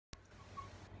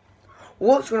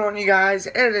What's going on, you guys?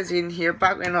 It is Ian here,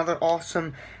 back with another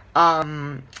awesome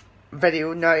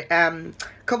video. Now, a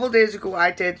couple of days ago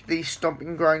I did the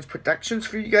Stomping Grounds predictions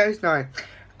for you guys. Now,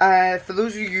 for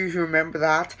those of you who remember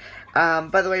that,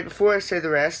 by the way, before I say the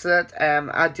rest of it,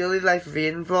 a daily life of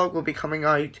Ian vlog will be coming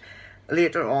out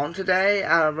later on today,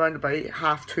 around about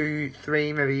 2:30,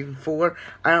 3, maybe even 4.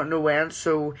 I don't know when,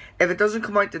 so if it doesn't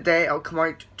come out today, it'll come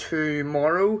out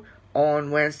tomorrow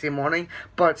on Wednesday morning.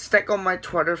 But stick on my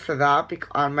Twitter for that,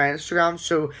 on my Instagram.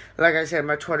 So like I said,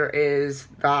 my Twitter is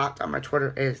that and my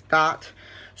Twitter is that.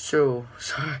 So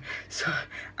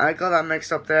I got that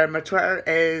mixed up there. My Twitter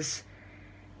is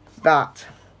that,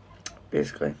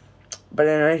 basically. But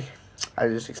anyway, I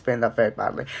just explained that very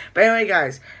badly. But anyway,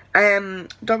 guys,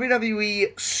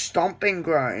 WWE Stomping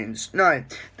Grounds. Now,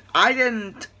 I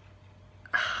didn't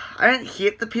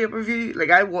hate the pay-per-view.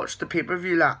 Like, I watched the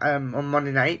pay-per-view on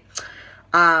Monday night,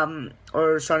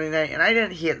 or Sunday night, and I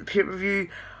didn't hate the pay-per-view,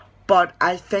 but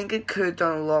I think it could have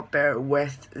done a lot better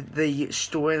with the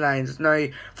storylines. Now,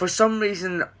 for some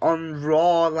reason, on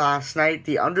Raw last night,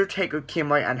 The Undertaker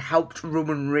came out and helped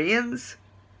Roman Reigns.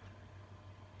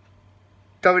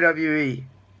 WWE.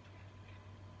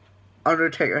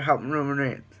 Undertaker helping Roman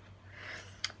Reigns.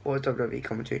 What was WWE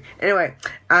coming to? Anyway,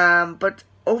 but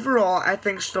overall, I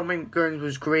think Stomping Grounds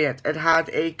was great. It had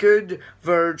a good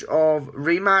verge of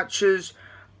rematches,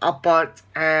 but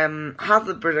half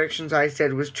the predictions I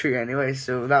said was true anyway,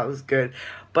 so that was good.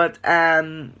 But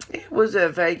it was a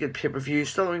very good pay-per-view.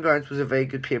 Stomping Grounds was a very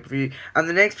good pay-per-view, and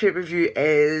the next pay-per-view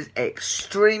is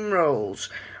Extreme Rules.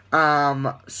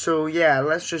 So yeah,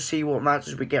 let's just see what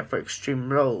matches we get for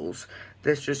Extreme Rules.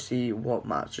 Let's just see what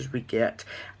matches we get.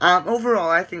 Overall,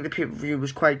 I think the pay-per-view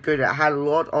was quite good. It had a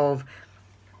lot of,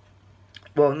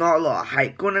 well, not a lot of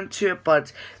hype going into it,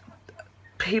 but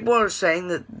people are saying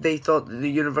that they thought that the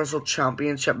Universal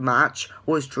Championship match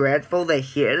was dreadful. They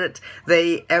hated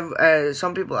it.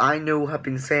 Some people I know have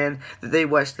been saying that they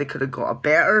wish they could have got a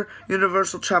better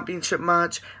Universal Championship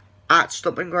match at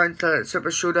Stomping Grounds than at Super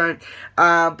Showdown.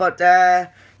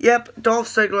 Yep, Dolph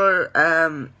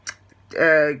Ziggler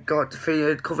got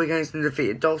defeated. Kofi Kingston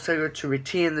defeated Dolph Ziggler to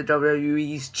retain the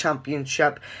WWE's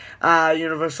Championship.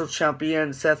 Universal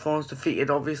Champion Seth Rollins defeated,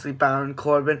 obviously, Baron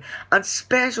Corbin. And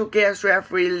special guest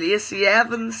referee Lacey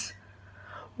Evans.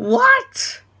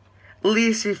 What?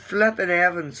 Lacey flipping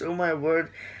Evans, oh my word.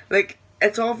 Like,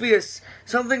 it's obvious.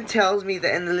 Something tells me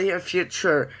that in the near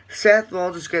future, Seth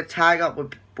Rollins is going to tag up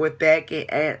with Becky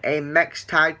and a mixed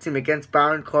tag team against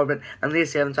Baron Corbin and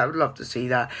Lacey Evans. I would love to see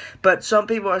that. But some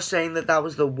people are saying that that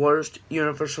was the worst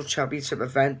Universal Championship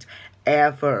event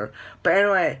ever. But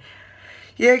anyway,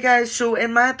 yeah, guys, so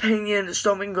in my opinion,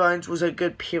 Stomping Grounds was a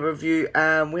good pay-per-view.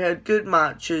 We had good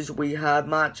matches. We had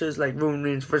matches like Roman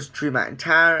Reigns versus Drew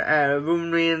McIntyre.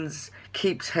 Roman Reigns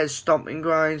keeps his Stomping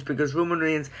Grounds because Roman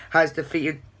Reigns has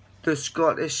defeated the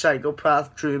Scottish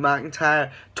psychopath Drew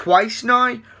McIntyre twice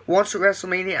now. Once at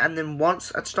WrestleMania and then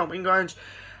once at Stomping Grounds.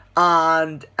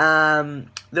 And The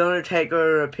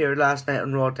Undertaker appeared last night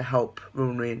on Raw to help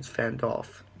Roman Reigns fend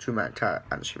off Drew McIntyre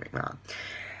and Shane McMahon.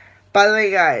 By the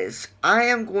way, guys, I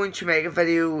am going to make a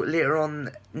video later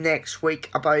on next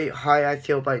week about how I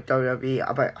feel about WWE,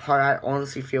 about how I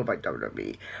honestly feel about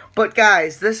WWE. But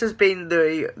guys, this has been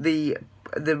the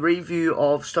review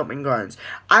of Stomping Grounds.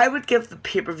 I would give the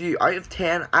pay-per-view out of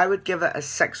 10. I would give it a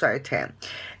 6 out of 10.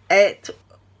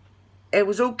 It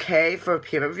was okay for a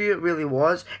pay-per-view. It really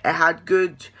was. It had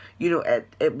good, it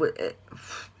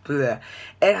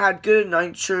had good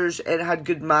announcers. It had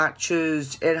good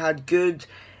matches. It had good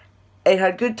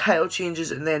title changes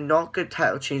and then not good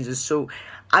title changes. So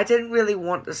I didn't really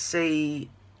want to see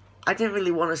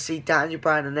Daniel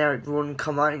Bryan and Eric Rowan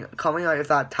coming out of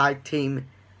that tag team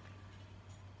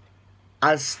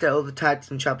as still the tag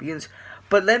team champions.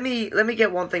 But let me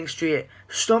get one thing straight.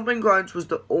 Stomping Grounds was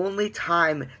the only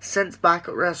time since back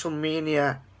at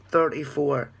WrestleMania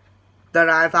 34 that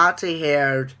I've actually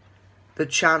heard the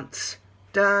chants,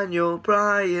 Daniel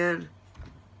Bryan.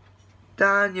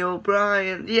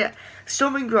 Yeah,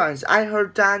 Stomping Grounds, I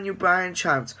heard Daniel Bryan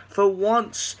chants for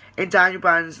once in Daniel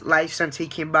Bryan's life since he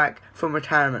came back from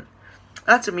retirement.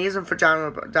 That's amazing for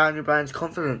Daniel Bryan's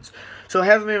confidence. So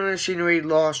Heavy Machinery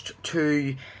lost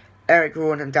to Eric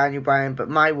Rowan and Daniel Bryan, but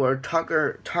my word,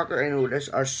 Tucker and Otis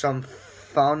are some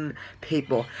fun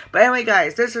people. But anyway,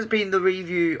 guys, this has been the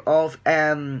review of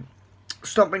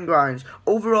Stomping Grounds.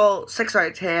 Overall, 6 out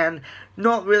of 10.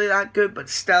 Not really that good, but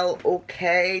still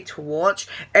okay to watch.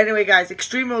 Anyway, guys,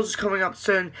 Extreme Rules is coming up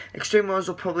soon. Extreme Rules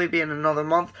will probably be in another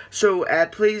month. So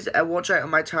please watch out on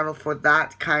my channel for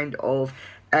that kind of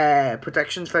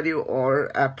predictions video or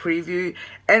a preview.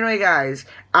 Anyway, guys,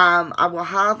 I will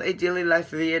have a daily life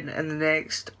video in the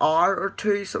next hour or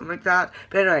two, something like that.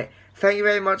 But anyway, thank you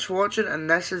very much for watching, and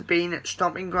this has been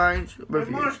Stomping Grounds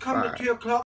review. Tomorrow's coming at 2 o'clock.